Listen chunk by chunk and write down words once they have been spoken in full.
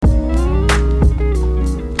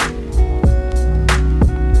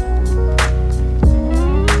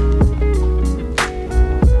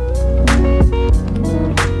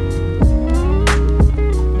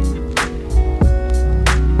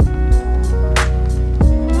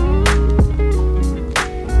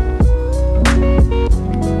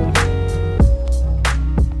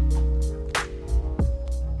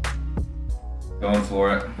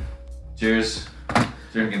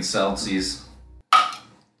Celsius.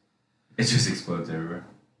 It just explodes everywhere.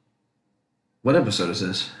 What episode is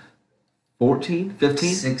this? 14?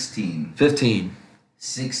 15? 16. 15.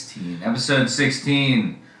 16. Episode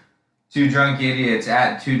 16. Two Drunk Idiots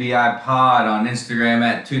at 2DI Pod on Instagram,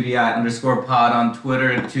 at 2DI_pod on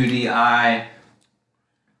Twitter,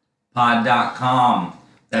 2DIpod.com.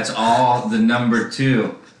 That's all the number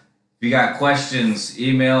 2. If you got questions,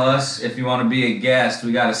 email us. If you want to be a guest,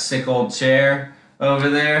 we got a sick old chair over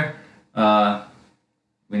there.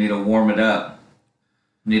 We need to warm it up.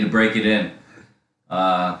 We need to break it in.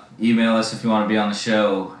 Email us if you want to be on the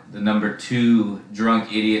show. The number 2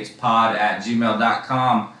 drunkidiotspod at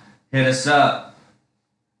gmail.com. Hit us up.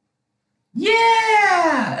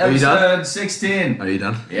 Yeah! Are you done? Episode 16. Are you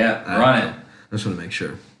done? Yeah, run it. I just want to make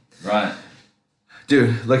sure. Run it.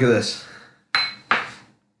 Dude, look at this.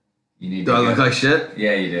 You need Do to I go. look like shit?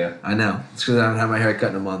 Yeah, you do. I know. It's because I haven't had my hair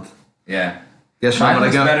cut in a month. Yeah. Guess where I'm Mine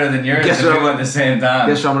going to looks go? better than yours. Guess If where we I'm went at the same time.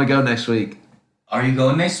 Guess where I'm going to go next week? Are you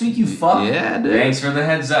going next week, you fuck? Yeah, dude. Thanks for the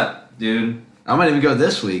heads up, dude. I might even go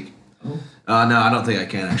this week. Oh. No, I don't think I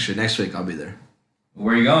can, actually. Next week, I'll be there.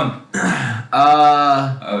 Where are you going?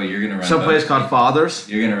 Oh, you're going to run Someplace both. called Father's.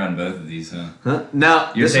 You're going to run both of these, huh? Huh?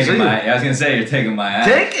 No. You're this is taking you. my... I was going to say, you're taking my ass.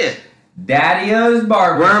 Take it. Daddy-O's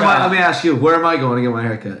Barbershop. Where am I? Let me ask you. Where am I going to get my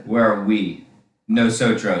hair cut? Where are we? No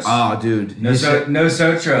Sotros. Oh, dude. No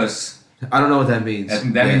Sotros. I don't know what that means. That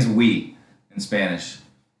Yeah. means we in Spanish.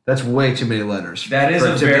 That's way too many letters. That is for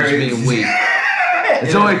a it to very... mean we.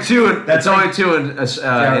 It's only two. That's only two in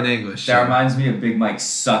English. That so. reminds me of Big Mike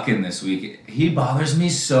sucking this week. He bothers me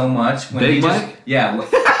so much when Big he Mike?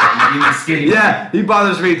 just you mean skinny. Yeah, he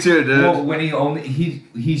bothers me too, dude. Well, when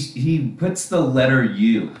he puts the letter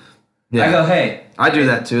U. Yeah. I go, hey. I do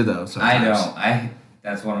that too, though. Sometimes. I know.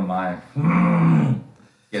 That's one of my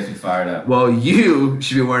gets me fired up. Well, you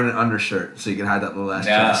should be wearing an undershirt so you can hide that little ass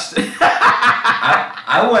chest.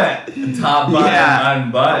 I went top button,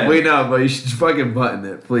 unbuttoned. We know, but you should fucking button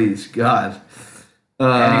it, please. God. Anyways,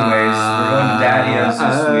 we're going to Daddy-O's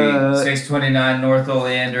this week. 629 North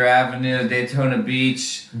Oleander Avenue, Daytona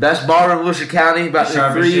Beach. Best bar in Volusia County, about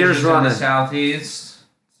Sharp 3 years Scissors in running. the Southeast.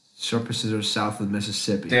 Sharp Scissors south of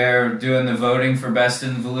Mississippi. They're doing the voting for best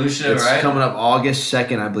in Volusia, It's right? coming up August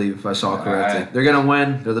 2nd, I believe, if I saw correctly. Alright. They're going to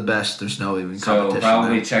win. They're the best. There's no even So competition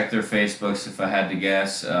probably there. check their Facebooks if I had to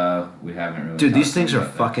guess. We haven't really. Dude, these talked things are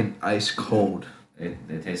about fucking ice cold. them.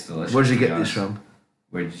 They taste delicious. Where'd you to be get these honest. from?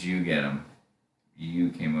 Where did you get them? You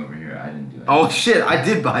came over here. I didn't do it. Oh, shit. I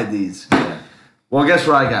did buy these. Yeah. Well, guess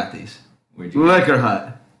where I got these? Where'd you? Liquor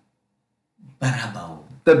Hut. Barabo.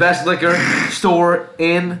 The best liquor store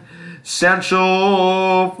in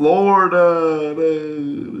Central Florida.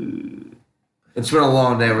 It's been a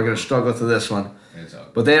long day. We're going to struggle through this one. It's all.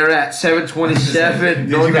 But they are at 727 Did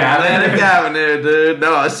North you have it? Atlantic Avenue, dude.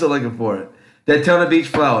 No, I'm still looking for it. Daytona Beach,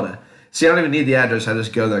 Florida. See, I don't even need the address. I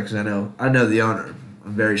just go there because I know the owner.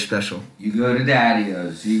 I'm very special. You go to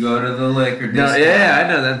Daddy-O's. You go to the liquor. No, discount. yeah, I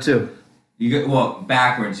know them too. You go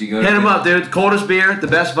backwards. You go. Hit to them the- up, dude. Coldest beer, the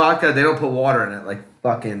best vodka. They don't put water in it like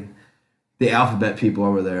fucking the alphabet people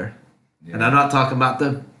over there. Yeah. And I'm not talking about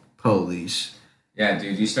the police. Yeah,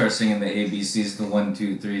 dude. You start singing the ABCs, the 1,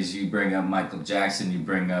 2, 3s. You bring up Michael Jackson. You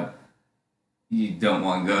bring up. You don't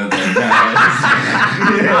want to go there.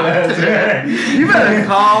 You better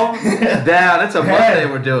calm down. It's a Monday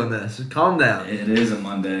we're doing this. Calm down. It is a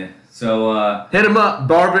Monday. So Hit him up,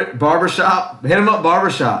 barbershop. Hit him up,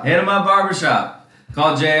 barbershop. hit him up, barbershop.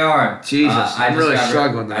 Call JR. Jesus, I'm really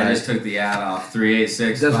struggling I tonight. just took the ad off.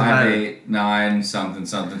 386 Doesn't matter. 589 something.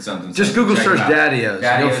 Just something. Google Check search it out. Daddy-O's.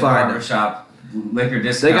 You'll find it. Barbershop. Liquor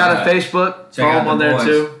discount. They got a Facebook. Check Follow out them on the there boys.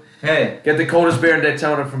 too. Hey, Get the coldest beer in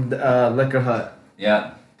Daytona from Liquor Hut.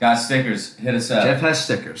 yeah, got stickers. Hit us up. Jeff has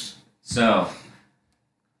stickers. So,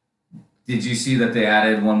 did you see that they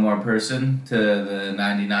added one more person to the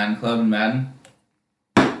 99 Club in Madden?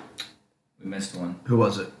 We missed one. Who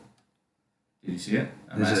was it? Did you see it?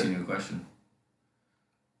 I'm Is it- asking you a question.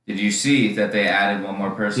 Did you see that they added one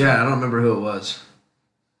more person? Yeah, I don't remember who it was.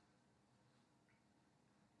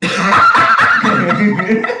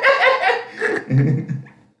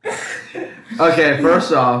 Okay,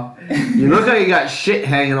 first off, you look like you got shit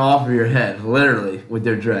hanging off of your head, literally, with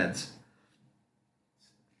your dreads.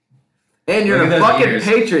 And you're Look in a at those fucking ears.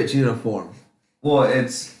 Patriots uniform. Well,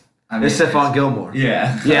 it's. I mean, It's Stephon Gilmore.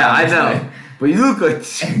 Yeah. Yeah, I know. But you look like.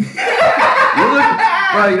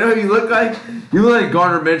 Bro, you know who you look like? You look like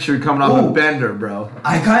Gardner Minshew coming off Ooh. a bender, bro.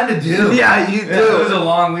 I kind of do. Yeah, you It was do. a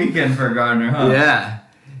long weekend for Gardner, huh? Yeah.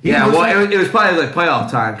 He Yeah, was- well, it was probably like playoff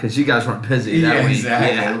time because you guys weren't busy that Yeah, week.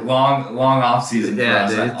 exactly. Yeah, Long off season. yeah, for us,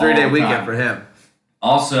 dude. like, 3-day all the weekend time. for him.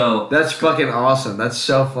 Also, That's fucking awesome. That's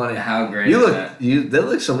so funny. how great You is look, that? that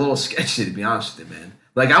looks a little sketchy, to be honest with you, man.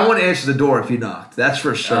 Like, I wouldn't answer the door if you knocked. That's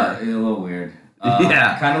for sure. A little weird.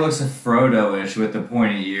 Yeah. Kind of looks like Frodo-ish with the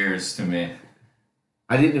pointy ears to me.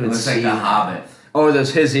 I didn't It even looks see. like the Hobbit. Oh, are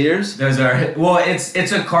those his ears? Those are well, it's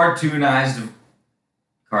a cartoonized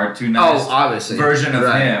Oh, obviously. version of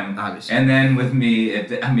Right, him. obviously. And then with me,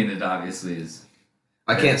 it obviously is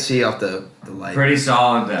I can't see off the light. pretty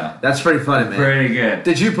solid though. That's pretty funny, man. Pretty good.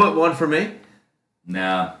 Did you put one for me?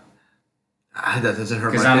 No, That doesn't hurt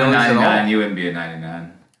my because I'm a feelings at 99, all. you wouldn't be a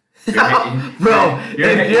 99. Bro,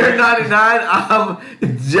 if you're 99, I'm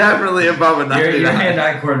definitely above a 99. Your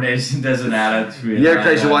hand-eye coordination doesn't add up to me. You're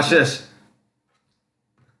crazy. Watch this.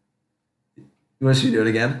 You want to see me do it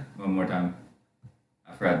again? One more time.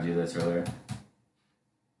 I forgot to do this earlier.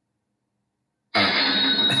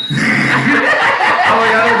 Oh,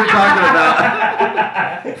 I know what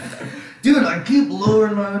you're talking about. Dude, I keep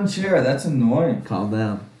lowering my own chair. That's annoying. Calm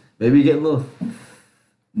down. Maybe you get a little.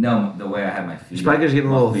 No, the way I have my feet. Spiker's getting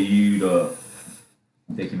a little. feet up.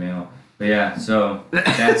 Take your man. But yeah, so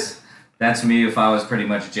that's me. If I was pretty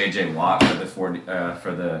much JJ Watt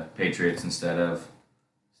for the Patriots instead of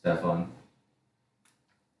Stephon.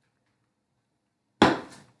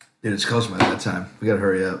 Dude, it's close to my bedtime. We gotta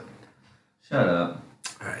hurry up. Shut up.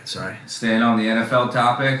 All right, sorry. Staying on the NFL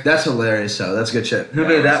topic. That's hilarious, though. That's good shit. Who Yeah,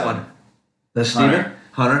 made that what's one? That's Steven?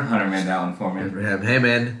 Hunter? Hunter made that one for me. Good for him. Hey,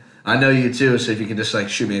 man. I know you too, so if you can just like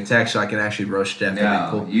shoot me a text so I can actually roast Jeff, that'd Yeah,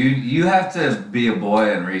 be cool. you have to be a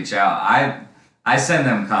boy and reach out. I send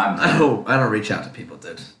them content. I don't reach out to people,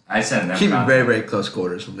 dude. I send them Keep it content. very, very close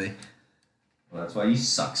quarters with me. Well, that's why you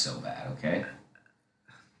suck so bad, okay?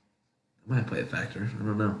 I might play a factor. I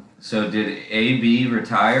don't know. So did AB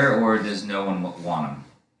retire or does no one want him?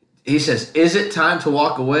 He says, "Is it time to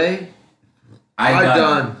walk away?" I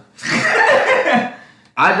done.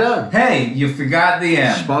 I done. Hey, you forgot the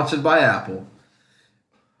M. Sponsored by Apple.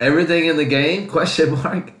 Everything in the game? Question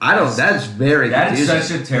mark. I don't. That's very That is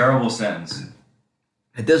confusing. such a terrible sentence.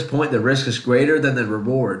 At this point, the risk is greater than the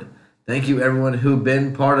reward. Thank you, everyone who's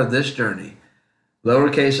been part of this journey.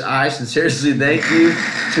 Lowercase I sincerely thank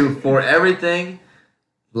you for everything.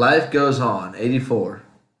 Life goes on. 84.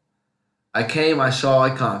 I came, I saw,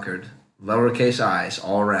 I conquered. Lowercase I's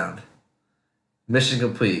all around. Mission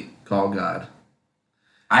complete. Call God.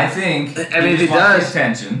 I think I mean, if he just wants does-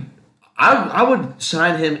 attention. I would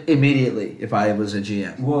sign him immediately if I was a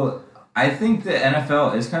GM. Well, I think the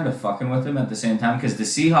NFL is kind of fucking with him at the same time because the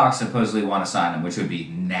Seahawks supposedly want to sign him, which would be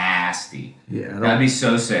nasty. Yeah, That'd be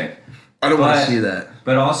so sick. I don't want but- to see that.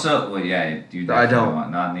 But also, well, yeah, you I definitely don't.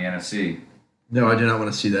 want, not in the NFC. No, I do not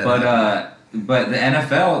want to see that. But the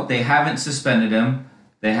NFL, they haven't suspended him.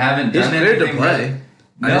 They haven't He's done cleared to anything. play.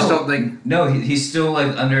 I just don't think. No, he's still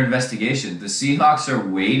like under investigation. The Seahawks are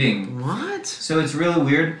waiting, What? so it's really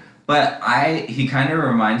weird. But he kind of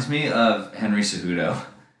reminds me of Henry Cejudo.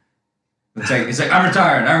 It's like I'm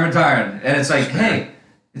retired, and it's like hey,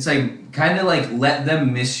 it's like kind of like let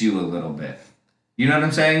them miss you a little bit. You know what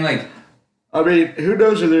I'm saying? Like I mean, who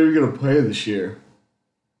knows if they're even going to play this year?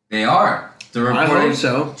 they are. They're I reporting hope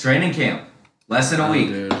so. training camp less than a week.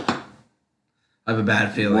 Dude. I have a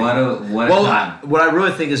bad feeling. What a well, time. what I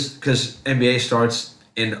really think is because NBA starts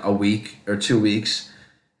in a week or 2 weeks,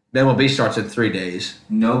 MLB starts in 3 days.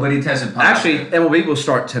 Nobody tested Actually, positive. MLB will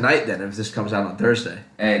start tonight then if this comes out on Thursday.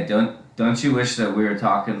 Hey, don't you wish that we were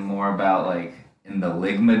talking more about like in the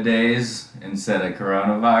Ligma days instead of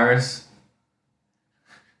coronavirus?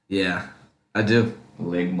 Yeah, I do.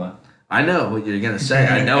 Ligma. I know what you're going to say.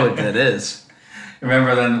 I know what that is.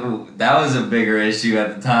 Remember then that was a bigger issue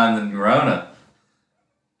at the time than Corona.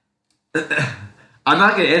 I'm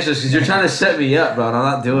not going to answer this because you're trying to set me up, bro, and I'm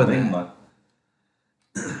not doing that.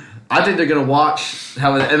 Ligma. I think they're going to watch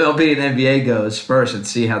how the MLB and NBA goes first and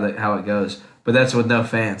see how it goes. But that's with no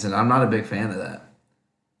fans, and I'm not a big fan of that.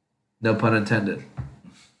 No pun intended.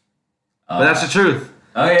 But that's the truth.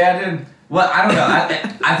 Oh yeah, dude. Well, I don't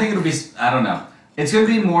know. I think it'll be. I don't know. It's gonna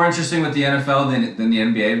be more interesting with the NFL than the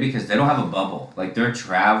NBA because they don't have a bubble. Like they're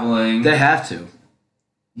traveling. They have to.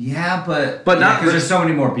 Yeah, but not because there's so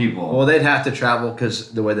many more people. Well, they'd have to travel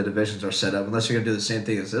because the way the divisions are set up, unless you're going to do the same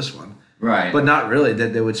thing as this one. Right. But not really.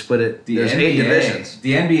 They would split it. There's 8 divisions.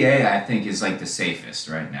 The NBA, I think, is like the safest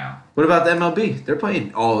right now. What about the MLB? They're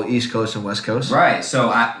playing all East Coast and West Coast. Right. So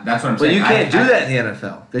that's what I'm But saying. you can't do that in the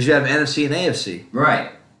NFL because you have NFC and AFC.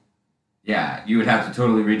 Right. Yeah, you would have to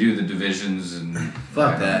totally redo the divisions and.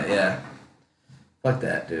 Fuck that, yeah. Fuck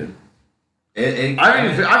that, dude. I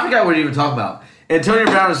I forgot what you even talking about. Antonio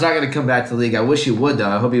Brown is not going to come back to the league. I wish he would though.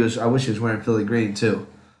 I wish he was wearing Philly green too.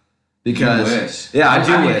 Because You wish. yeah, I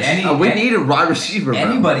do mean, wish. We need a wide receiver, bro.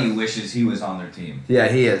 Anybody wishes he was on their team. Yeah,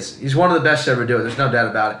 he is. He's one of the best to ever do it. There's no doubt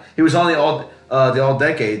about it. He was on the all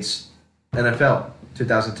decades NFL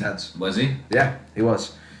 2010s. Was he? Yeah, he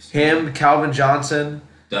was. Him, Calvin Johnson,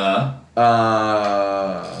 Duh.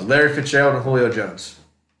 Larry Fitzgerald, and Julio Jones.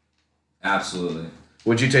 Absolutely.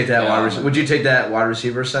 Would you take that Yeah, Would you take that wide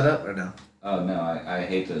receiver setup or no? Oh no, I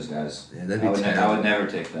hate those guys. Yeah, that'd be I terrible. would never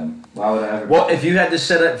take them. Why would I ever? Well, if you had to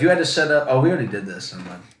set up, oh, we already did this. Never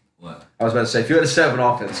mind. What? I was about to say, if you had to set up an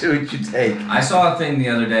offense, who would you take? I saw a thing the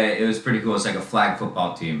other day. It was pretty cool. It's like a flag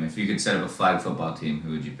football team. If you could set up a flag football team,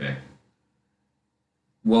 who would you pick?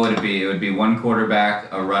 What would it be? It would be one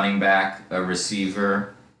quarterback, a running back, a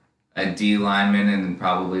receiver, a D lineman, and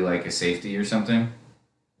probably like a safety or something.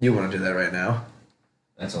 You want to do that right now?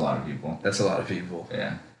 That's a lot of people. That's a lot of people.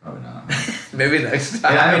 Yeah, probably not. Maybe next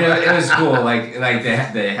time. Yeah, I mean, it was cool. Like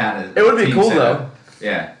they had a. It would be team cool set up. though.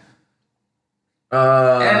 Yeah.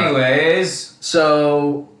 Uh, Anyways.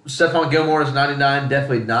 So Stephon Gilmore is 99.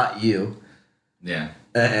 Definitely not you. Yeah.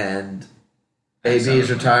 And That's AB is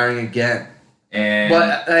something. retiring again. And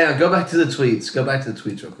But hang on, go back to the tweets. Go back to the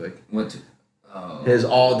tweets real quick. what? Oh. His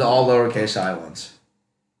all lowercase I ones.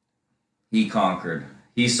 He conquered.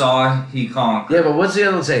 He saw. He conquered. Yeah, but what's the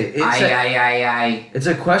other one say? I. It's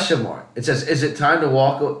a question mark. It says, "Is it time to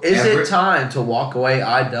walk? Is it time to walk away?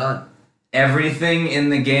 I done." Everything in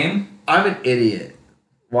the game. I'm an idiot.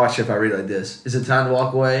 Watch if I read it like this. Is it time to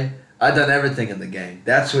walk away? I done everything in the game.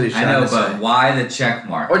 That's what he's I trying know, to but say. why the check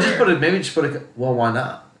mark? Or just put a. Well, why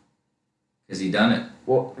not? Because he done it.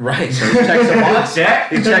 Well, right. So he checks the box. Check.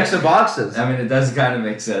 He checks the boxes. I mean, it does kind of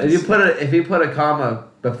make sense. If you put a comma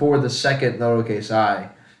before the second lowercase I,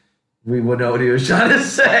 we would know what he was trying to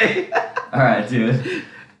say. All right, dude.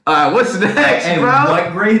 All right, what's next, Hey, bro?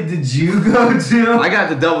 what grade did you go to? I got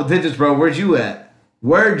the double digits, bro. Where'd you at?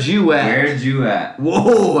 Where'd you at?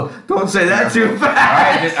 Whoa! Don't say that too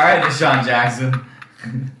fast. All right, Deshaun Jackson.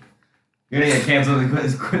 You're gonna get canceled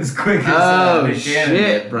as quick as Oh they can.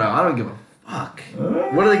 shit, bro! I don't give a fuck.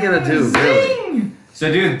 What are they gonna do, really?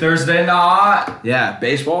 So, dude, Thursday night. Yeah,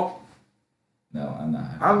 baseball. No, I'm not.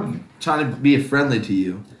 I'm trying to be friendly to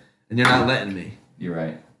you, and you're not letting me. You're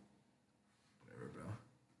right. Whatever, bro.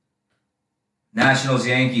 Nationals,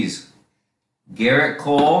 Yankees. Garrett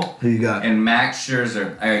Cole Who you got? and Max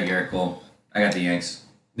Scherzer. I got Garrett Cole. I got the Yanks.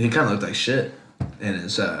 He kind of looked like shit in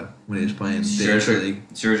his when he was playing the Major League.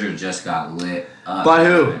 Scherzer just got lit up. By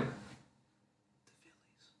who?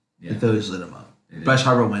 Yeah. The Phillies lit him up. They did. Bryce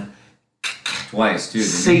Harper went. Twice, too.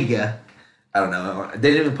 didn't See he? ya. I don't know.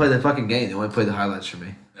 They didn't even play the fucking game. They only played the highlights for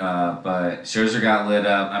me. But Scherzer got lit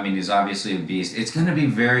up. I mean, he's obviously a beast. It's going to be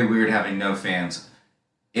very weird having no fans.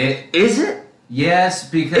 Is it? Yes,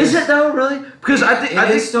 because Is it though? Really? Because I think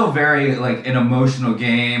it's still very like an emotional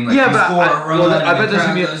game. Like, yeah, you but score a run, I and bet the there's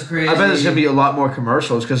gonna be. crowd goes crazy. I bet there's gonna be a lot more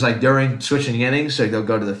commercials because like during switching innings, so they'll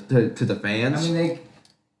go to the fans. I mean,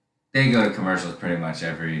 they go to commercials pretty much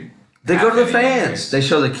every. They half go to the inning fans. anyways. They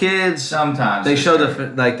show the kids. Sometimes They for show sure.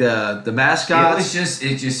 the mascots.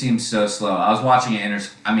 It just seems so slow. I was watching an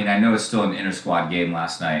I know it's still an inter squad game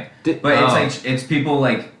last night, but it's people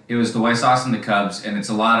like it was the White Sox and the Cubs, and it's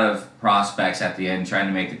a lot of prospects at the end trying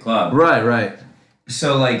to make the club. Right.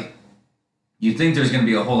 So like, you think there's going to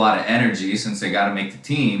be a whole lot of energy since they got to make the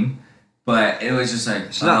team, but it was just like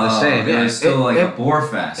It's not the same. It Yeah. was still a bore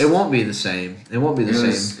fest. It won't be the same. It won't be the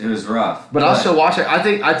same. It was rough. But I'll still watch it. I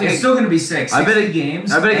think it's still going to be 6. I bet 60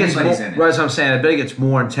 games. I bet it gets more. anybody's Right, in it. that's what I'm saying. I bet it gets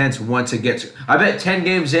more intense once it gets. I bet 10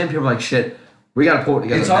 games in, people are like, shit, we got to pull it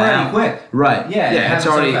together. It's already now. quick. Right. Yeah, it it's happens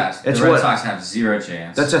already. so fast. It's the Red what. Sox have zero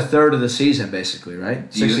chance. That's a third of the season, basically, right?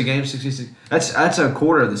 Do you- 60 games, 66. That's a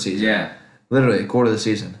quarter of the season. yeah. Literally a quarter of the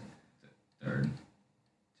season. Third.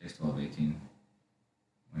 6, 12, 18.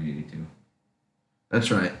 182. That's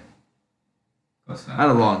right. Close I had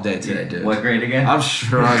enough. a long day today, dude. What grade again? I'm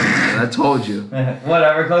struggling, man. I told you.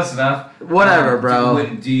 Whatever, close enough. Whatever,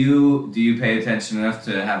 bro. Do you pay attention enough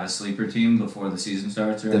to have a sleeper team before the season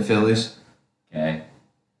starts? Or The anything? Phillies. Okay.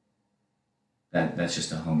 That's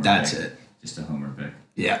just a homer. That's pick. it. Just a homer pick.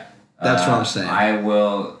 Yeah. That's what I'm saying. I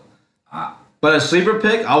will. But a sleeper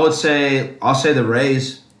pick, I'll say the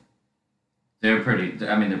Rays. They're pretty.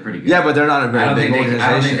 I mean, they're pretty good. Yeah, but they're not a very big organization.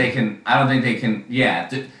 I don't think they can. Yeah,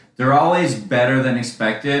 they're always better than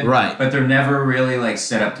expected. Right. But they're never really like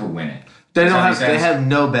set up to win it. They Does don't that have. make They sense? have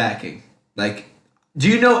no backing. Like, do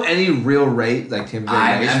you know any real Rays like Tim?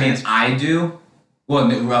 I mean, I do.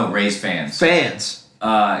 Well, Rays fans. Fans.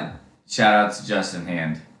 Shout out to Justin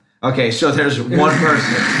Hand. Okay, so there's one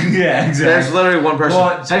person. Yeah, There's literally one person.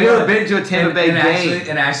 Well, have you ever been to a Tampa Bay game?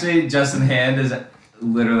 And actually, Justin Hand is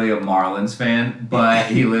literally a Marlins fan, but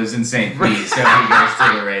he lives in St. Pete, so he goes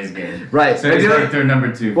to the Rays game. Right. So he's like their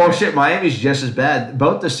number 2. Well, fan. shit, Miami's just as bad.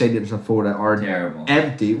 Both the stadiums in Florida are Terrible.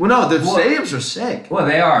 empty. Well, no, the stadiums are sick. Well,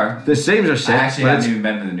 they are. The stadiums are sick. I actually haven't even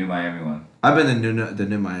been to the new Miami one. I've been to the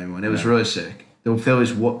new Miami one. It was really sick. The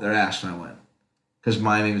Phillies whooped their ass when I went because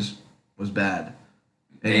Miami was bad.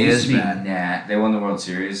 And They it used is to be bad. They won the World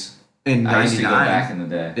Series. In I used to go '99. back in the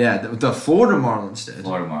day. Yeah, the Florida Marlins did.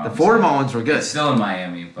 Florida Marlins. The Florida Marlins were good. It's still in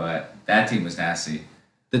Miami, but that team was nasty.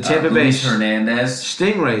 The Tampa Bay Luis Hernandez.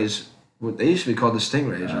 Stingrays. They used to be called the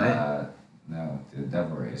Stingrays, right? No, the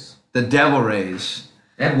Devil Rays. The Devil Rays.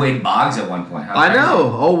 They had Wade Boggs at one point. How I crazy.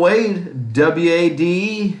 know. Oh, Wade.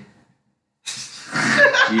 WADE.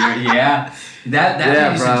 Yeah. That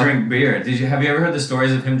Yeah, used bro. to drink beer. Have you ever heard the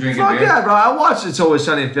stories of him drinking Fuck beer? yeah, bro. I watched It's Always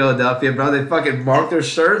Sunny in Philadelphia, bro. They fucking marked their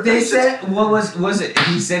shirt. They said, what was it?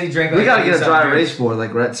 He said he drank. we gotta get a 30 dry something race board,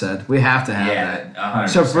 like Rhett said. We have to have that. 100%.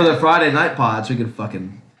 So for the Friday night pods, we can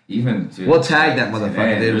fucking Dude, we'll tag that motherfucker,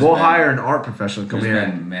 today, dude. there's We'll been- hire an art professional to come There's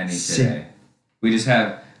here. been many Sick. today.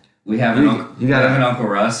 We have an Uncle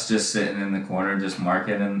Russ just sitting in the corner, just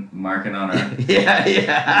marking on our.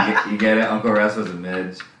 Yeah. You get it? Uncle Russ was a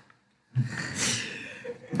midge.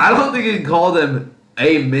 I don't think you can call them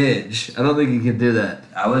a midge. I don't think you can do that.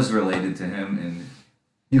 I was related to him, and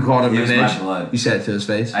You called him He a was my midge? blood. You said it to his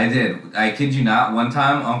face? I did. I kid you not. One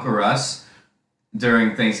time, Uncle Russ,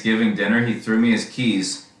 during Thanksgiving dinner, he threw me his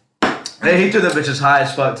keys. Hey, he threw the bitches high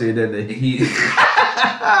as fuck to you, didn't he? He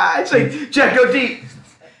It's like, Jack, go deep.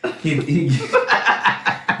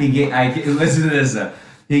 listen to this though.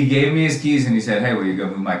 He gave me his keys and he said, "Hey, will you go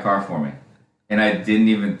move my car for me?" And I didn't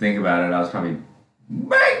even think about it. I was probably,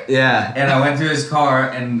 bang! Yeah. And I went to his car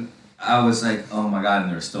and I was like, "Oh my god!" And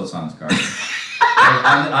there were stilts on his car.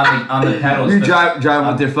 Like, on the pedals. You drive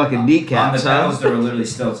with your fucking On kneecaps, the huh? pedals, there were literally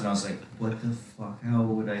stilts, and I was like, "What the fuck? How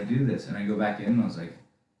would I do this?" And I go back in, and I was like,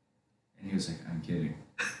 and he was like, "I'm kidding."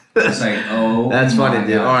 It's like, oh, That's funny, my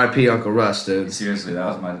dude. God. R.I.P. Uncle Russ, dude. Seriously, that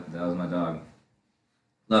was my dog.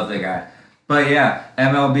 Love that guy. But yeah,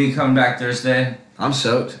 MLB coming back Thursday. I'm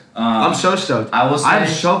stoked. I'm so stoked. I will say- I'm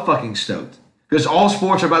so fucking stoked. Because all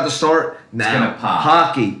sports are about to start now. gonna pop.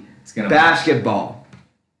 Hockey, It's gonna basketball,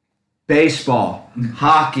 baseball,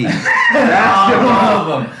 hockey, all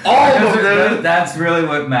basketball. of them. All of Because them, dude. That's really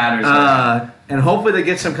what matters. And hopefully they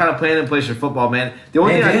get some kind of plan in place for football, man. The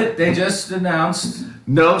only thing They just announced.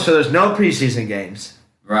 so there's no preseason games,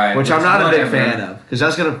 Right. which I'm not a big whatever. fan of, because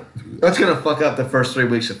that's gonna fuck up the first 3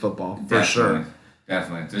 weeks of football for Definitely. sure.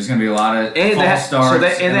 Definitely. There's going to be a lot of And false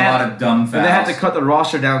starts and a lot of dumb fouls. And they have to cut the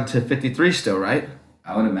roster down to 53 still, right?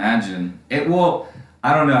 I would imagine it will.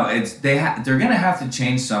 I don't know. They're gonna have to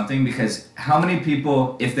change something because how many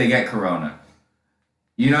people if they get corona?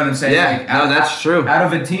 You know what I'm saying? Yeah, no, that's true. Out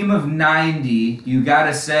of a team of 90, you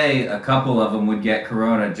gotta say a couple of them would get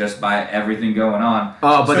corona just by everything going on.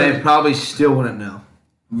 Oh, but So- they probably still wouldn't know.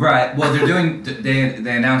 right. Well, they're doing.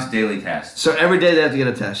 They announced daily tests, So every day they have to get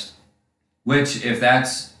a test. which if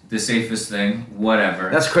that's the safest thing, whatever.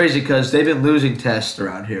 That's crazy because they've been losing tests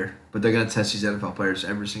around here, but they're gonna test these NFL players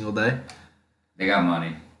every single day. They got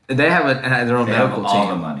money. And they have their own They have medical all team.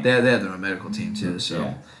 the money. They have their own medical team too. So,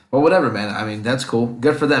 Yeah. well, whatever, man. I mean, that's cool.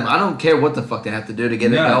 Good for them. I don't care what the fuck they have to do to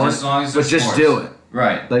get it No, going, just as long as but it's just sports. do it.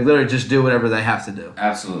 Right. Like literally, just do whatever they have to do.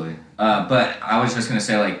 Absolutely. But I was just gonna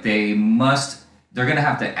say, like, they're gonna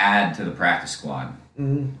have to add to the practice squad.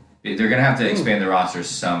 Mm-hmm. They're gonna have to expand the rosters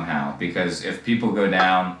somehow because if people go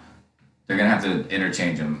down, they're gonna have to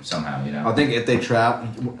interchange them somehow. You know. I think if they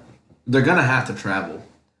travel, they're gonna have to travel.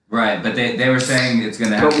 Right, but they were saying it's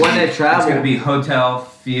gonna. But Have when to they be, travel- it's gonna be hotel,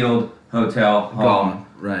 field, hotel, home, Gone.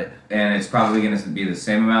 Right. and it's probably gonna be the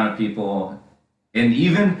same amount of people, and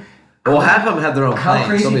even. Well, half of them have their own How planes.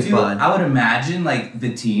 crazy They'll be too! fine. I would imagine like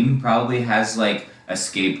the team probably has like a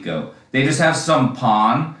scapegoat. They just have some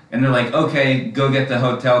pawn, and they're like, "Okay, go get the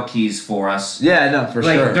hotel keys for us." Yeah, no, for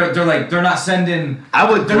Like sure. they're not sending. I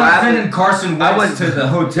would They're not gladly- sending Carson I Wentz would- to the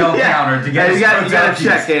hotel Yeah. counter to get Hey, his you hotel gotta keys.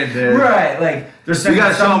 check in, dude. Right, like they're You sending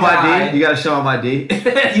gotta show some them guy, ID. You gotta show them ID.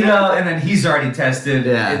 you know, and then he's already tested.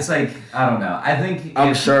 Yeah. It's like I don't know. I think I'm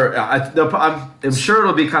if- sure. I'm sure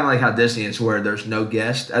it'll be kind of like how Disney is, where there's no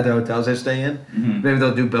guest at the hotels they stay in. Mm-hmm. Maybe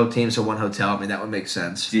they'll do both teams in one hotel. I mean, that would make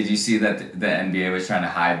sense. Did you see that the NBA was trying to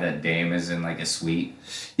hide that Dame is in like a suite?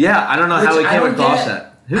 Yeah, I don't know how Which he I came don't across get.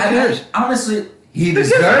 that. Who cares? Honestly, he Who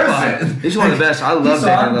gives a deserves fuck? it. He's one of the best. I love He's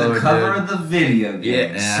on Damian the Lillard, cover dude. of the video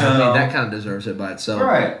game. Yeah, so, I mean that kind of deserves it by itself.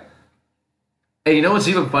 right. Hey, you know what's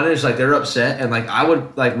even funny is like they're upset and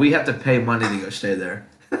like we have to pay money to go stay there.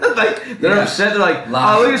 Like they're Yeah. upset. They're like,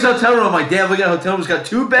 Lots. "Oh, look at this hotel room." I'm like, "Damn, look at a hotel room. It's got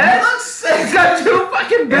 2 beds. It's got 2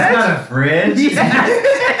 fucking It's beds." got a fridge. Yeah.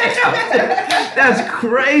 That's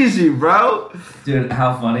crazy, bro. Dude,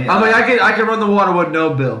 how funny. I'm like, I can run the water with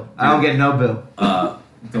no bill. I don't get no bill.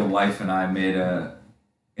 The wife and I made a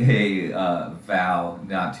vow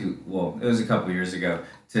it was a couple years ago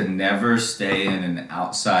to never stay in an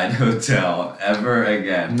outside hotel ever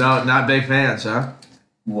again. No, not big fans, huh?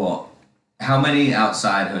 Well, how many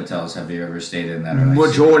outside hotels have you ever stayed in that are nice?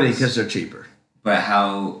 Majority because they're cheaper. But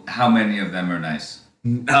how many of them are nice?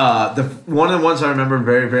 One of the ones I remember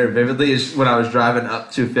very, very vividly is when I was driving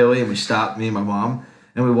up to Philly and we stopped, me and my mom,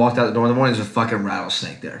 and we walked out the door in the morning. There's a fucking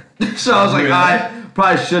rattlesnake there. So I was like, Really? I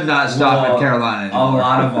probably should not stop in Carolina anymore. A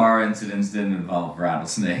lot of our incidents didn't involve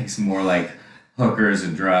rattlesnakes, more like hookers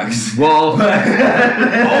and drugs. Well, bro,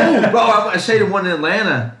 I say the one in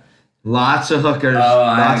Atlanta, lots of hookers,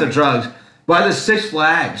 lots of drugs. By the Six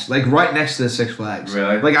Flags, like right next to the Six Flags.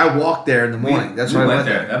 Really? Like I walked there in the morning. That's why I went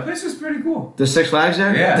there. That place was pretty cool. The Six Flags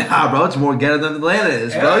there? Yeah. Nah, bro, it's more ghetto than Atlanta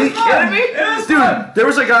is, bro. It Are was you fun. kidding me? It was Dude, fun. there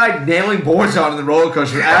was a guy nailing boards on the roller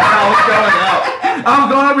coaster as I was going up. I'm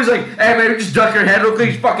going up, he's like, hey, maybe just duck your head real quick.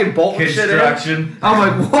 He's fucking bolting shit in. Construction. I'm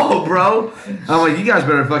like, whoa, bro. I'm like, you guys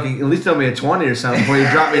better fucking at least tell me a 20 or something before you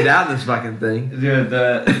drop me down this fucking thing. Dude,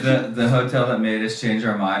 the hotel that made us change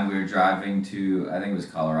our mind, we were driving to, I think it was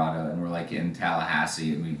Colorado, and we're like in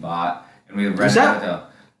Tallahassee, and we rented a that- hotel.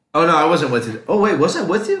 Oh, no, I wasn't with you. Oh, wait, was I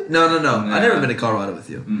with you? No. No. I never been to Colorado with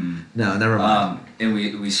you. Mm. No, never mind. And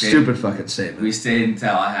we stayed. Stupid fucking statement. We stayed in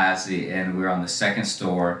Tallahassee, and we were on the second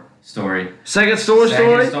story. Second story?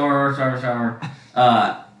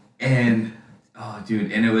 And oh,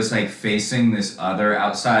 dude, and it was like facing this other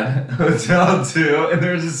outside hotel too, and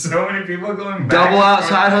there was just so many people going back. Double and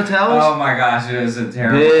outside forth. hotels? Oh my gosh, it was a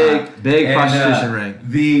terrible time. Big And, prostitution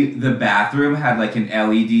ring. The bathroom had like an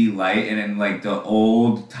LED light, and in like the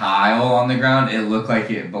old tile on the ground, it looked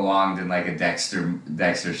like it belonged in like a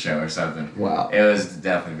Dexter show or something. Wow. It was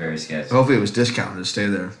definitely very sketchy. Hopefully it was discounted to stay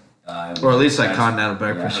there. Or at least like Continental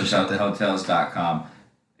Breakfast or something. Hotels.com.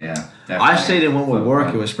 Yeah, definitely. I stayed in one with work.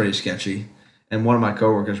 Fun. It was pretty sketchy. And one of my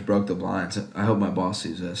coworkers broke the blinds. I hope my boss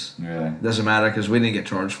sees this. Really? Doesn't matter because we didn't get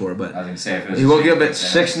charged for it. But I was gonna say if it was he woke up at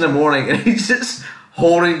 6 in the morning and he's just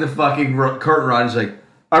holding the fucking curtain rod. He's like,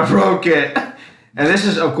 I broke it. And this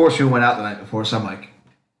is, of course, who went out the night before. So I'm like,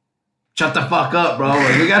 shut the fuck up, bro.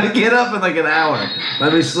 Like, we got to get up in like an hour.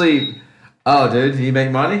 Let me sleep. Oh, dude, did you make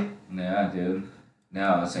money? Yeah, dude. No,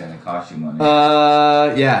 I was saying it cost you money.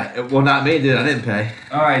 Yeah. Well, not me, dude. I didn't pay.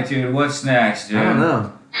 All right, dude. What's next, dude? I don't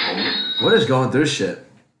know. What is going through shit?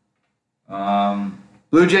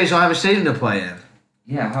 Blue Jays don't have a stadium to play in.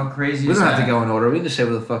 Yeah, how crazy We is don't that? have to go in order. We can just say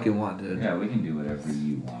what the fuck you want, dude. Yeah, we can do whatever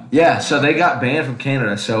you want. Yeah, so they got banned from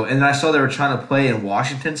Canada. So, and I saw they were trying to play in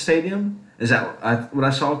Washington Stadium. Is that what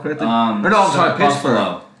I saw correctly? Or no, I'm sorry, Pittsburgh.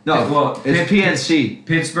 Buffalo. No, Well, it's PNC.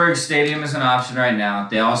 Pittsburgh Stadium is an option right now.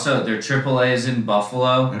 Their AAA is in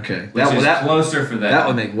Buffalo. Okay, Which is closer for them. That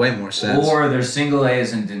would make way more sense. Or their single A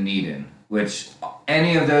is in Dunedin, which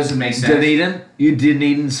any of those would make sense. Dunedin, you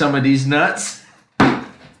Dunedin some of these nuts.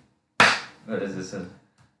 What is this?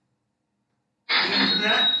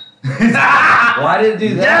 Why did it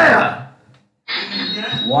do that?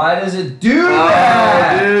 Yeah. Why does it do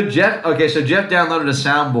that? Oh, dude, Jeff. Okay, so Jeff downloaded a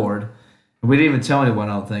soundboard. We didn't even tell anyone.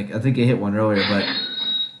 I don't think. I think he hit one earlier, but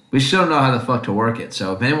we still don't know how the fuck to work it.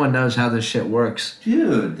 So if anyone knows how this shit works,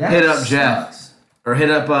 Dude, that hit up sucks. Jeff or hit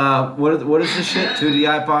up what is this shit?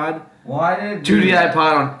 2D iPod. Why did it do 2D that?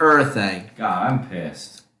 iPod on Earth thing. God, I'm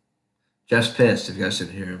pissed. Jeff's pissed. If you guys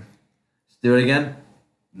didn't hear him, let's do it again.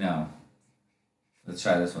 No. Let's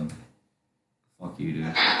try this one. Fuck you, dude.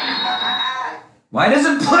 Why does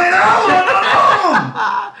it play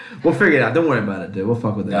that one? We'll figure it out. Don't worry about it, dude. We'll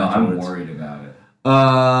fuck with it. No, I'm afterwards. worried about it.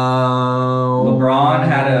 LeBron LeBron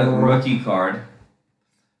had a rookie card.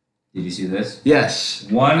 Did you see this? Yes,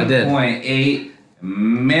 I did. $1.8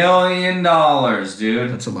 million,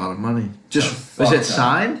 dude. That's a lot of money. Just That's was it fucked up.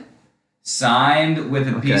 signed? Signed with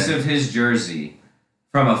a Okay. piece of his jersey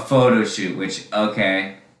from a photo shoot, which,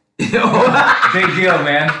 okay. Oh Big deal,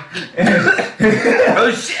 man.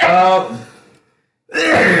 shit!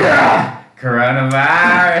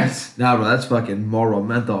 Coronavirus. Nah, bro, that's fucking Marlboro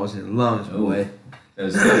menthols in your lungs, Ooh. boy.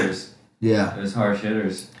 Those hitters. Yeah. Those harsh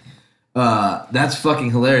hitters. That's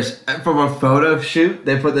fucking hilarious. From a photo shoot,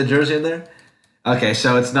 they put the jersey in there. Okay,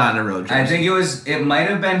 so it's not in a road jersey. I think it might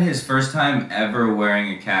have been his first time ever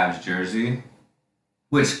wearing a Cavs jersey,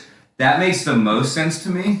 which that makes the most sense to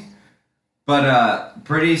me. But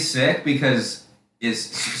pretty sick because it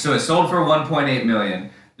sold for $1.8 million.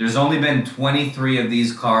 There's only been 23 of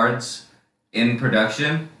these cards in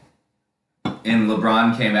production, and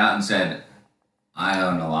LeBron came out and said, I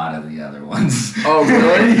own a lot of the other ones. Oh,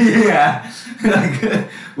 really? Yeah.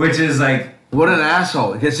 Which is like... What an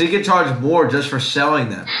asshole. Because he could charge more just for selling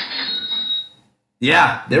them.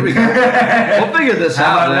 Yeah, there we go. We'll figure this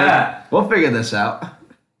How out, about man. that? We'll figure this out.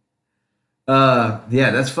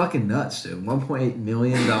 Yeah, that's fucking nuts, dude. $1.8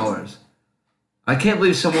 million. I can't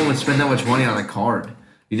believe someone would spend that much money on a card.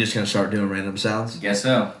 You just gonna start doing random sounds? Guess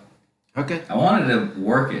so. Okay. I wanted to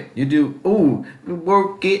work it. You do. Ooh,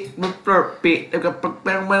 work it. Oh,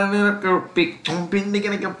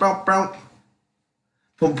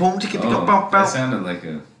 that sounded like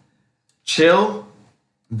a... Chill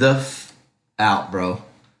the out, bro.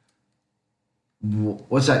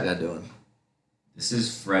 What's that guy doing? This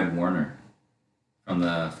is Fred Warner from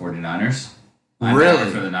the 49ers.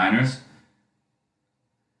 Really? For the Niners.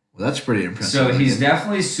 Well, that's pretty impressive. So he's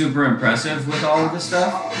definitely super impressive with all of this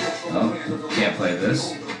stuff. Oh, can't play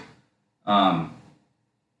this.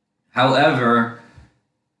 However,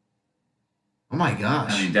 oh my I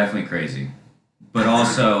gosh. mean, definitely crazy. But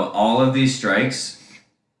also, all of these strikes,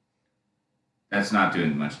 that's not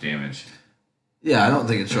doing much damage. Yeah, I don't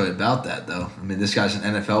think it's really about that, though. I mean, this guy's an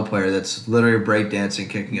NFL player that's literally breakdancing,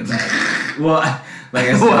 kicking it back. Well, like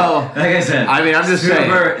I said, I mean, I'm just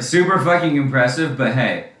saying. Super fucking impressive, but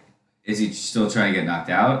hey, is he still trying to get knocked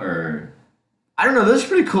out, or? I don't know. This is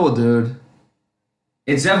pretty cool, dude.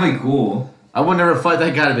 It's definitely cool. I would never fight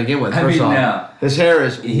that guy to begin with. I First mean, off, no. His hair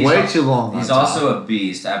is way too long. He's on top. also a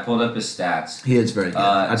beast. I pulled up his stats. He is very good.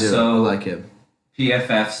 I do. So- I like him.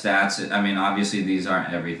 PFF stats, I mean, obviously these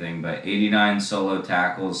aren't everything, but 89 solo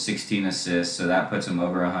tackles, 16 assists, so that puts him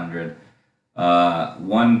over 100.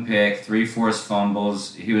 1 pick, 3 forced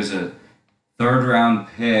fumbles. He was a third-round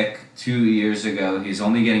pick 2 years ago. He's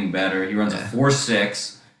only getting better. He runs a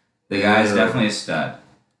 4.6. The guy's definitely a stud.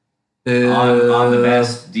 On the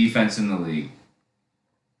best defense in the league.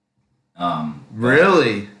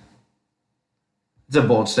 Really? It's a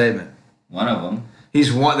bold statement. One of them.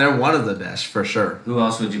 They're one of the best for sure. Who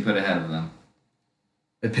else would you put ahead of them?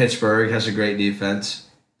 Pittsburgh has a great defense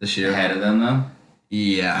this year. Ahead of them, though?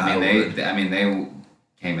 Yeah, I mean, they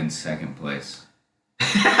came in second place.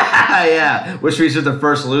 yeah, which means they're the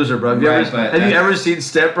first loser, bro. Have you ever seen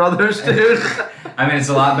Step Brothers, dude? I mean, it's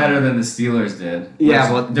a lot better than the Steelers did. Yeah,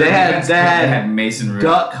 well, they had Mason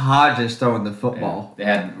Rudolph. Duck Hodges throwing the football. They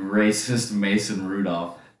had racist Mason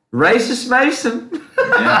Rudolph. Racist Mason. Yeah.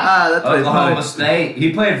 That's pretty Oklahoma funny. State.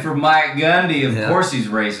 He played for Mike Gundy. Of course, he's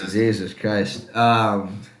racist. Jesus Christ. I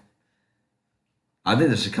think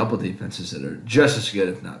there's a couple defenses that are just as good,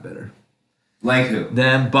 if not better. Like who?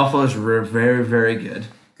 Then Buffalo's very, very good.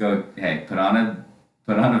 Go. Hey, put on a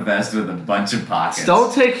vest with a bunch of pockets.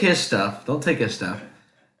 Don't take his stuff.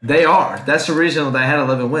 They are. That's the reason they had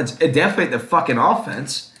 11 wins. It definitely the fucking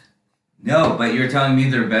offense. No, but you're telling me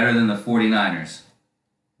they're better than the 49ers.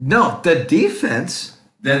 No, the defense.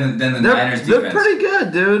 Than the Niners defense. They're pretty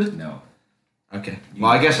good, dude. No. Okay. Well,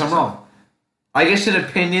 I guess I'm wrong. I guess an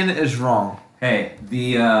opinion is wrong. Hey,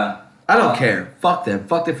 I don't care. Fuck them.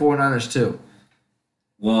 Fuck the 49ers too.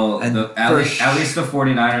 Well, And at least the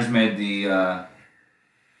 49ers made the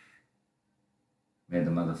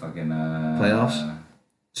motherfucking Playoffs?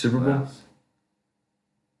 Super Bowl?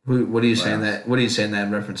 playoffs. What are you saying that? What are you saying that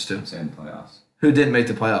in reference to? I'm saying playoffs. Who didn't make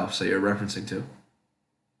the playoffs that you're referencing to?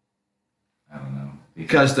 I don't know.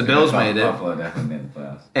 Because the Bills made it. Buffalo definitely made the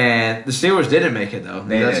playoffs. And the Steelers didn't make it though.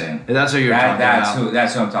 They didn't. And that's what you're talking about.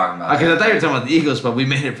 That's what I'm talking about. Because I thought you were talking about the Eagles, but we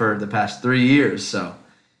made it for the past 3 years. So.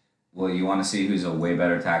 Well, you want to see who's a way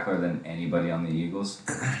better tackler than anybody on the Eagles?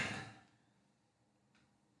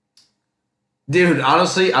 Dude,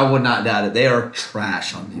 honestly, I would not doubt it. They are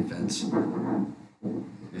trash on defense. Look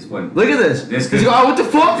at this. What the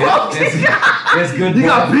fuck, bro? This good boy. You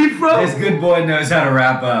got beef, bro? This good boy knows how to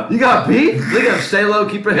wrap up. You got beef? Look at him. Stay low.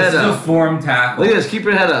 Keep your head This is up. a form tackle. Look at this. Keep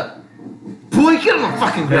your head up. Boy, get on the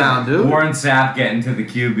fucking ground, dude. Warren Sapp getting to the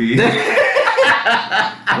QB.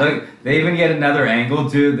 Look, they even get another angle,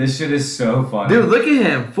 too. This shit is so funny. Dude, look at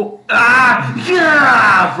him.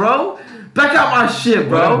 Yeah, bro. Back out my shit,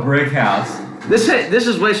 bro. What a brick house. This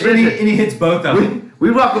is waste And management. he hits both of them. We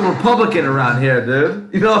rock a Republican around here, dude.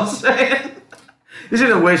 You know what I'm saying? This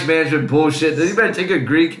isn't waste management bullshit, dude. You better take your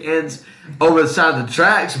Greek hands over the side of the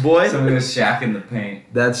tracks, boy. Somebody was shacking the paint.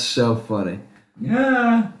 That's so funny.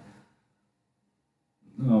 Yeah.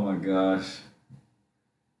 Oh my gosh.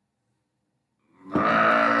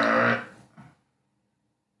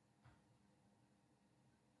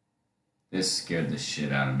 This scared the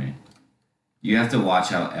shit out of me. You have to watch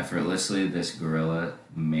how effortlessly this gorilla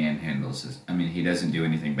manhandles his. I mean, he doesn't do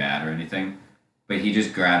anything bad or anything, but he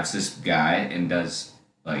just grabs this guy and does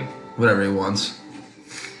like Whatever he wants.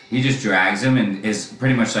 he just drags him and is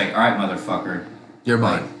pretty much like, all right, motherfucker, You're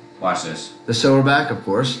like, mine. watch this. The silverback, of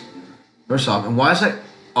course. First off, and why is that?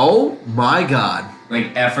 Oh my God!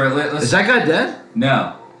 Like effortless. Is that guy dead?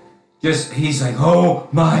 No, just he's like, oh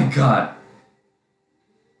my god,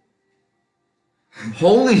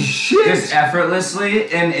 Holy shit! just effortlessly,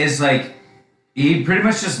 and is like, he pretty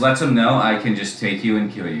much just lets him know I can just take you and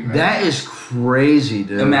kill you. Right That now. is crazy,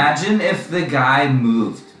 dude. Imagine if the guy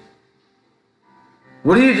moved.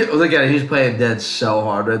 What do you do? Look at it. He's playing dead so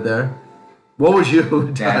hard right there. What would you have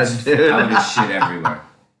done, That's dude? I would have shit everywhere.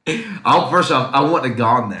 First off, I wouldn't have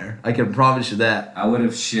gone there. I can promise you that. I would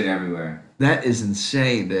have shit everywhere. That is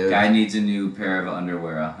insane, dude. Guy needs a new pair of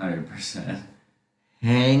underwear, 100%.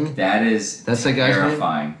 Hang. That's the guy's name?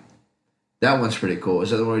 terrifying. That one's pretty cool. Is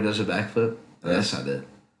that the one where he does a backflip? Oh, Yeah. that's not it.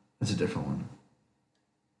 That's a different one.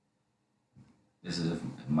 This is if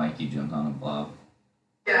Mikey jumped on a blob.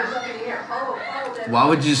 Why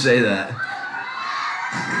would you say that?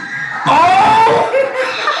 Oh!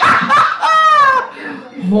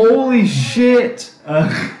 Holy shit!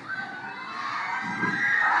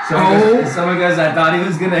 Someone goes, I thought he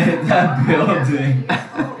was gonna hit that building.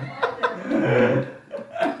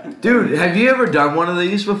 Dude, have you ever done one of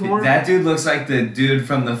these before? That dude looks like the dude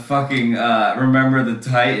from the fucking Remember the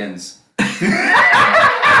Titans.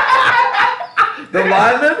 The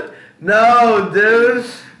lineman? No, dude.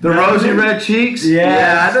 The rosy red cheeks?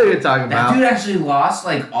 Yeah, I know what you're talking That about. dude actually lost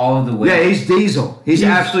like all of the weight. Yeah, he's Diesel. He's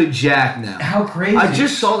absolutely jacked now. How crazy. I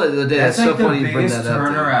just saw that the other day. That's That's like so funny the you bring biggest that up.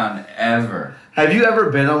 dude. turnaround ever. Have you ever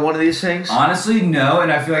been on one of these things? Honestly, no,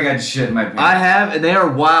 and I feel like I'd shit my pants. I have, and they are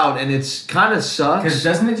wild, and it's kind of Because sucks.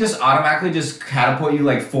 doesn't it just automatically just catapult you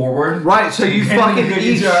like forward? Right, so you And fucking you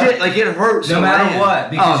eat just- shit like it hurts. No to matter land. what,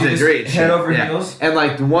 because you dude, just you're eating head shit. over Yeah. heels. And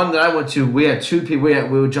like the one that I went to, we had two people.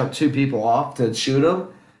 We would jump two people off to shoot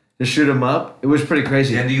them up. It was pretty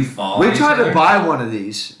crazy. And do you fall? We on each tried to other? buy one of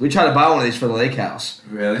these. We tried to buy one of these for the lake house.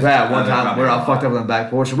 Really? Yeah, one Oh, they're time probably we're all not. fucked up on the back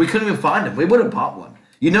porch, and we couldn't even find them. We would have bought one.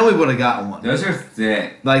 You know, we would have gotten one. Those are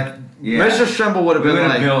thick. Like Yeah. Mr. Stremble would have We been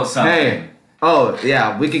would've like, built something. "Hey, oh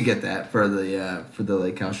yeah, we could get that for the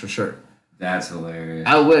lake house for sure." That's hilarious.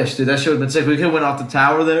 I wish, dude. That should have been sick. We could have went off the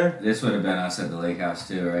tower there. This would have been us at the lake house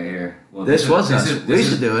too, right here. Well, This was us. We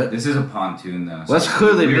should do it. This is a pontoon though. Well, that's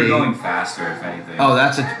clearly we were me. going faster, if anything. Oh,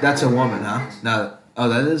 that's a woman, huh? No, oh,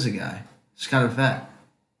 that is a guy. It's kind of fat.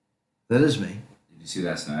 That is me. Did you see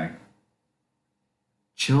that snag?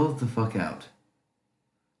 Chill the fuck out.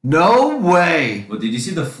 No way. Well, did you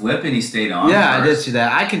see the flip and he stayed on? Yeah, I did first? see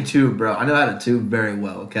that. I can tube, bro. I know how to tube very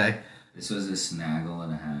well. Okay. This was a snaggle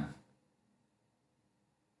and a half.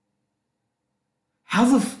 How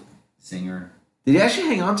the Singer. did he actually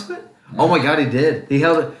hang on to it? Oh my god, he did. He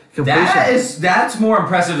held it completion. That's more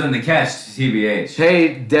impressive than the catch, TBH.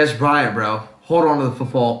 Hey, Des Bryant, bro, hold on to the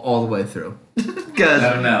football all the way through. Because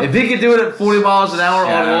I don't know. if he can do it at 40 miles an hour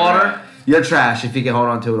Shout on out, water, Bryant. you're trash if you can hold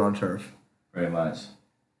on to it on turf. Very much.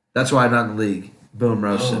 That's why I'm not in the league. Boom,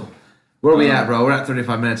 roasted. Oh. Where are we at, bro? We're at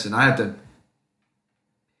 35 minutes, and I have to.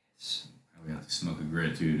 We have to smoke a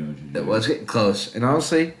grit too, don't you? Well, it's getting close. And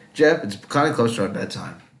honestly, Jeff, it's kind of close to our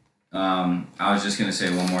bedtime. I was just gonna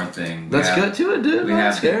say one more thing. Let's get to it, dude. We I'm not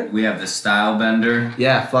have scared. we have the style bender.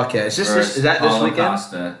 Yeah, fuck yeah. Is versus that this Paulo weekend?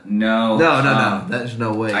 Costa. No. No. There's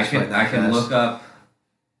no way. I he's can fighting that fast. look up.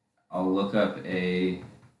 I'll look up a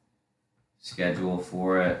schedule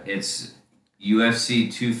for it. It's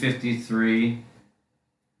UFC 253.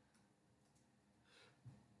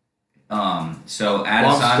 So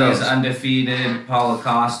Adesanya is stoked. undefeated. Paulo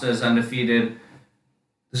Costa is undefeated.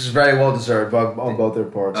 This is very well deserved on both their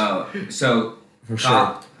parts. So For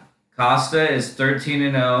sure. Costa is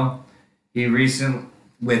 13-0. He recent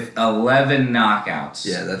with 11 knockouts.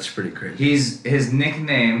 Yeah, that's pretty crazy. His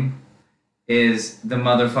nickname is the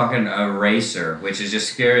motherfucking Eraser, which is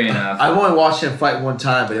just scary enough. I've only watched him fight one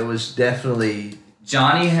time, but it was definitely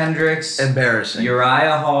Johnny Hendricks, embarrassing.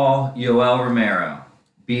 Uriah Hall, Yoel Romero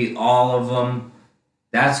beat all of them.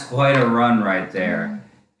 That's quite a run right there.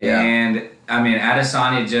 Yeah. And I mean,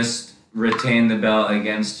 Adesanya just retained the belt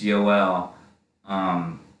against Yoel.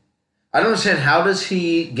 I don't understand. How does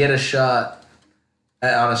he get a shot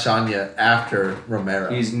at Adesanya after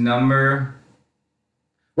Romero? He's number.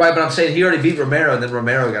 Right, but I'm saying he already beat Romero, and then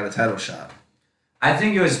Romero got a title shot. I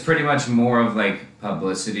think it was pretty much more of like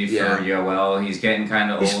publicity for Yeah. Yoel. He's getting kind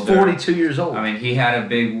of He's older. 42 years old. I mean, he had a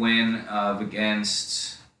big win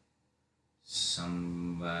against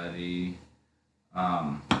somebody.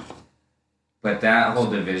 But that whole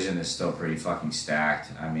division is still pretty fucking stacked.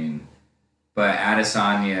 I mean, but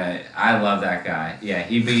Adesanya, I love that guy. Yeah,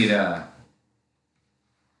 he beat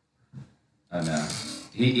Oh no.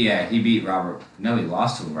 He beat Robert. No, he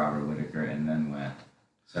lost to Robert Whitaker and then went.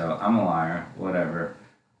 So I'm a liar. Whatever.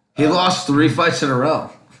 He lost 3 fights in a row.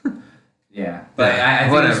 Yeah, but Yeah, I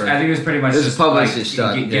think it was pretty much This is just publicity like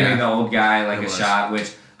stunt, giving the old guy like It a was. shot,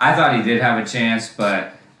 which I thought he did have a chance.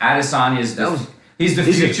 But Adesanya is he's the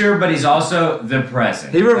he's a- future, but he's also the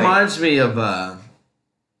present. He Like, reminds me of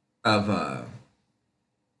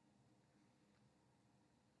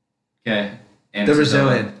okay. And the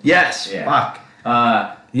Brazilian. Yes. Yeah. Fuck.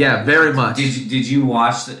 Yeah, very much. Did you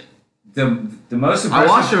watch the most impressive? I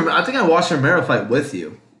watched him. I think I watched a Romero fight with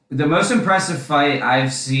you. The most impressive fight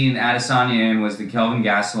I've seen Adesanya in was the Kelvin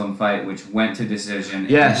Gastelum fight, which went to decision.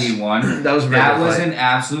 Yes. And he won. That was a very good fight. an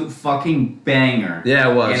absolute fucking banger.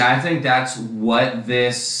 Yeah, it was. And I think that's what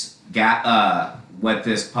this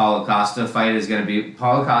Paulo Costa fight is going to be.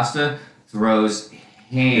 Paulo Costa throws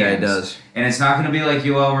hands. Yeah, he does. And it's not going to be like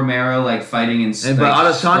Yoel Romero, like fighting in. But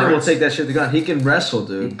Adesanya will take that shit to the ground. He can wrestle,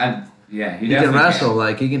 dude. He He definitely can wrestle.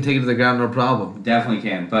 Like, he can take it to the ground, no problem. Definitely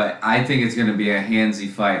can, but I think it's going to be a handsy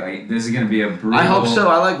fight. Like this is going to be a brutal. I hope so.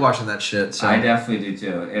 I like watching that shit. So. I definitely do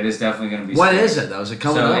too. It is definitely going to be. What sick. is it, though? Is it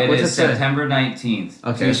coming So up? it What's is it say? September 19th.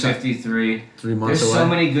 Okay, so 253. 3 months There's away. so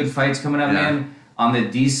many good fights coming up, Yeah. man. On the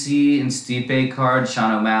DC and Stipe card,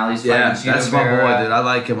 Sean O'Malley's Yeah, fighting Chito that's my Vera. boy, dude. I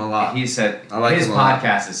like him a lot. He said I like his him a lot.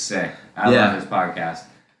 podcast is sick. I Yeah. love his podcast.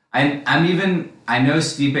 I know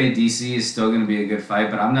Stipe DC is still going to be a good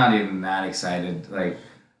fight, but I'm not even that excited. Like,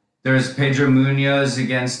 there's Pedro Munoz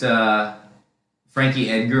against Frankie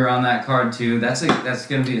Edgar on that card too. That's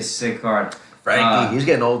going to be a sick card. Frankie, he's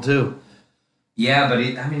getting old, too. Yeah, but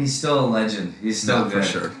he's still a legend. He's still No, good. for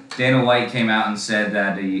sure. Dana White came out and said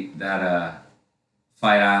that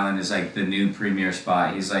Fight Island is like the new premier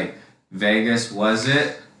spot. He's like, Vegas was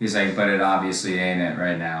it? He's like, but it obviously ain't it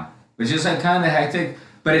right now. Which is like kind of hectic,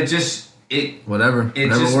 but Whatever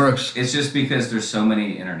just works. It's just because there's so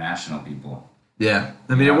many international people. Yeah,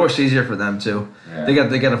 I mean, Yeah. it works easier for them too. Yeah.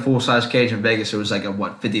 They got a full size cage in Vegas. It was like a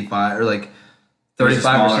 55 or like It was a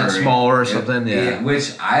 35% smaller or it- something. Yeah,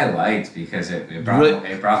 which I liked because it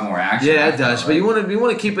brought more action. yeah, I it does. felt But like. you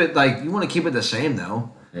want to keep it the same though,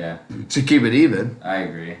 Yeah, to keep it even. I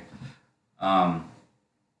agree.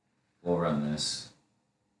 We'll run this.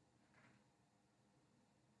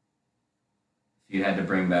 If you had to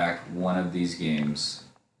bring back one of these games,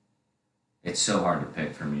 it's so hard to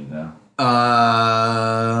pick for me though.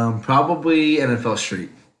 Probably NFL Street.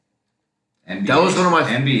 NBA, That was one of my-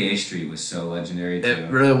 NBA Street was so legendary too.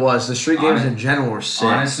 It really was. The street games Hon- in general were sick.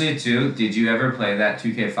 Honestly, too, did you ever play that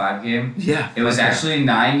 2K5 game? Yeah, It was fuck yeah. actually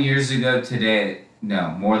 9 years ago today. No,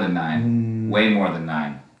 more than 9. Way more than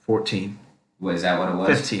 9. 14. Was that what it was?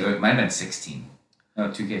 15. It might have been 16. No,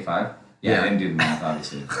 2K5? Yeah, Yeah. I didn't do the math,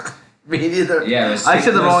 obviously. Me neither. Yeah, it was I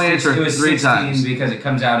said the it was wrong six- answer It was 3 16 times. because it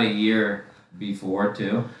comes out a year before,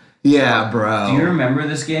 too. Yeah, bro. Do you remember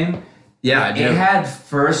this game? Yeah, I do. It had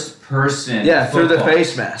first person. Yeah, through the football.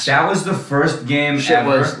 face mask. That was the first game Shit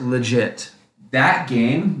ever. was legit. That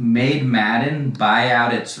game made Madden buy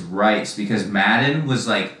out its rights because Madden was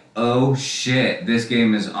like, oh shit, this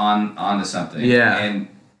game is onto something. Yeah. And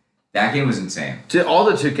that game was insane. All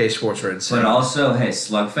the 2K sports were insane. But also, hey,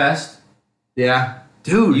 Slugfest, Yeah.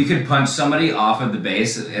 Dude, you could punch somebody off of the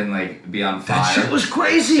base and like be on fire. that shit was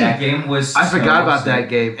crazy. That game was I forgot so about sick. that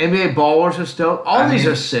game. NBA Ballers are still. All I these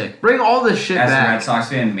mean, are sick. Bring all this shit As a Red back. Sox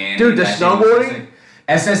fan, man. Dude, the that game was snowboarding? sick.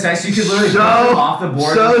 SSX, you could literally punch them off the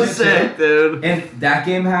board. So and shit, sick, too. dude. And that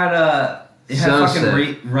game had So fucking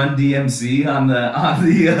sick. Run DMC on the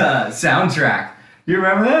soundtrack. You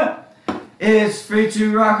remember that? It's free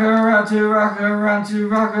to rock around, to rock around, to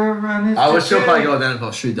rock around. It's I would still free. probably go with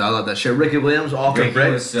NFL Street, though. I love that shit. Ricky Williams off the Ricky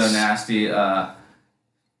brick. was so nasty. Yeah.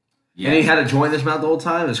 And he had a joint in his mouth the whole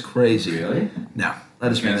time. It was crazy. Really? No, I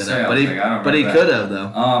just gonna made say, that I up. was But he, like, I don't but he remember could have, though.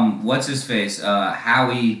 What's his face?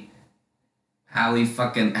 Howie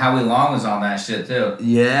Long was on that shit too.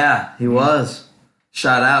 Yeah, he was.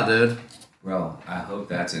 Shout out, dude. Bro, I hope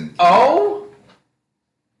that's in. Oh!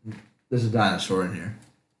 There's a dinosaur in here.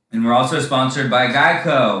 And we're also sponsored by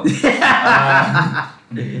Geico.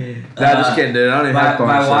 Nah, just kidding, dude. I don't even have car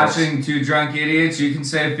By insurance. watching Two Drunk Idiots, you can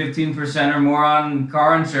save 15% or more on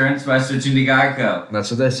car insurance by switching to Geico.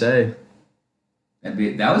 That's what they say.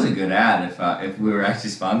 That was a good ad if we were actually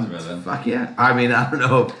sponsored by them. Fuck yeah. I mean, I don't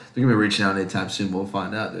know if they're going to be reaching out anytime soon. We'll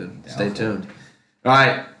find out, dude. Stay Doubtful. tuned. All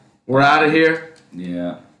right. We're out of here.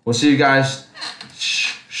 Yeah. We'll see you guys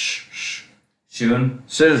Soon.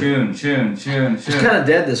 soon. It's kind of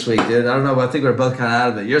dead this week, dude. I don't know, but I think we're both kind of out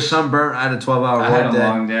of it. You're sunburnt. I had a 12-hour I had a work day.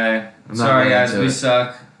 long day. I'm not Sorry, really guys. into We it.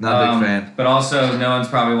 suck. Not a big fan. But also, no one's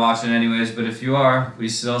probably watching anyways. But if you are, we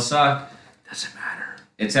still suck. Doesn't matter.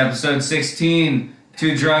 It's episode 16.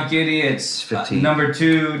 Two Drunk Idiots. 15. Number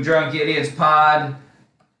 2 Drunk Idiots pod.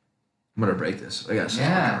 I'm gonna break this. I gotta stop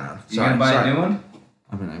Yeah. around. You gonna buy a new one?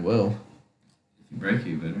 I mean, I will. If you break,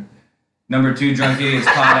 you better. Number 2 Drunk Idiots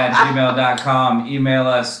pod at gmail.com. Email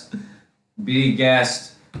us. Be a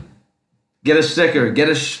guest. Get a sticker. Get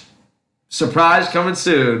a surprise coming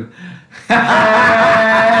soon.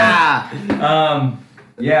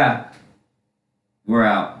 Yeah. We're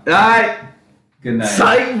out. All right. Good night.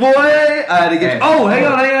 Psych boy. I had to get. Hey. Oh, hang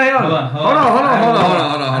on. Hold on. Hold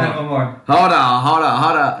on. I have one more. Hold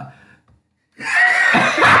on.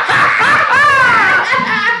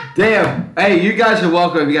 Damn. Hey, you guys are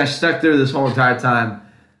welcome. You guys stuck through this whole entire time.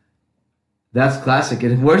 That's classic.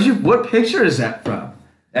 And what picture is that from?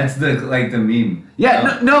 That's the meme.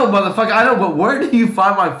 Yeah, no, motherfucker. I know, but where do you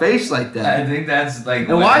find my face like that? I think that's like.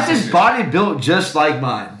 And why is his body built just like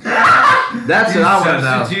mine? That's what I want to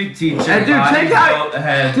know. Substitute teacher. And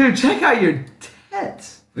dude, check out your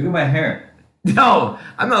tits. Look at my hair. No,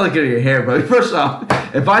 I'm not looking at your hair, bro. First off,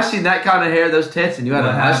 if I seen that kind of hair, those tits, and you had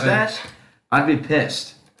a mustache, I'd be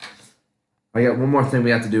pissed. I got one more thing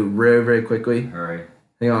we have to do very, very quickly. Hurry.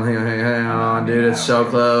 Hang on, dude. It's so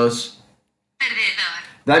close.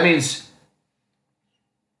 That means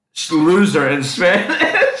loser in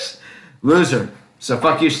Spanish. Loser. So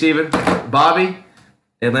fuck you, Steven. Bobby,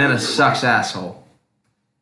 Atlanta sucks asshole.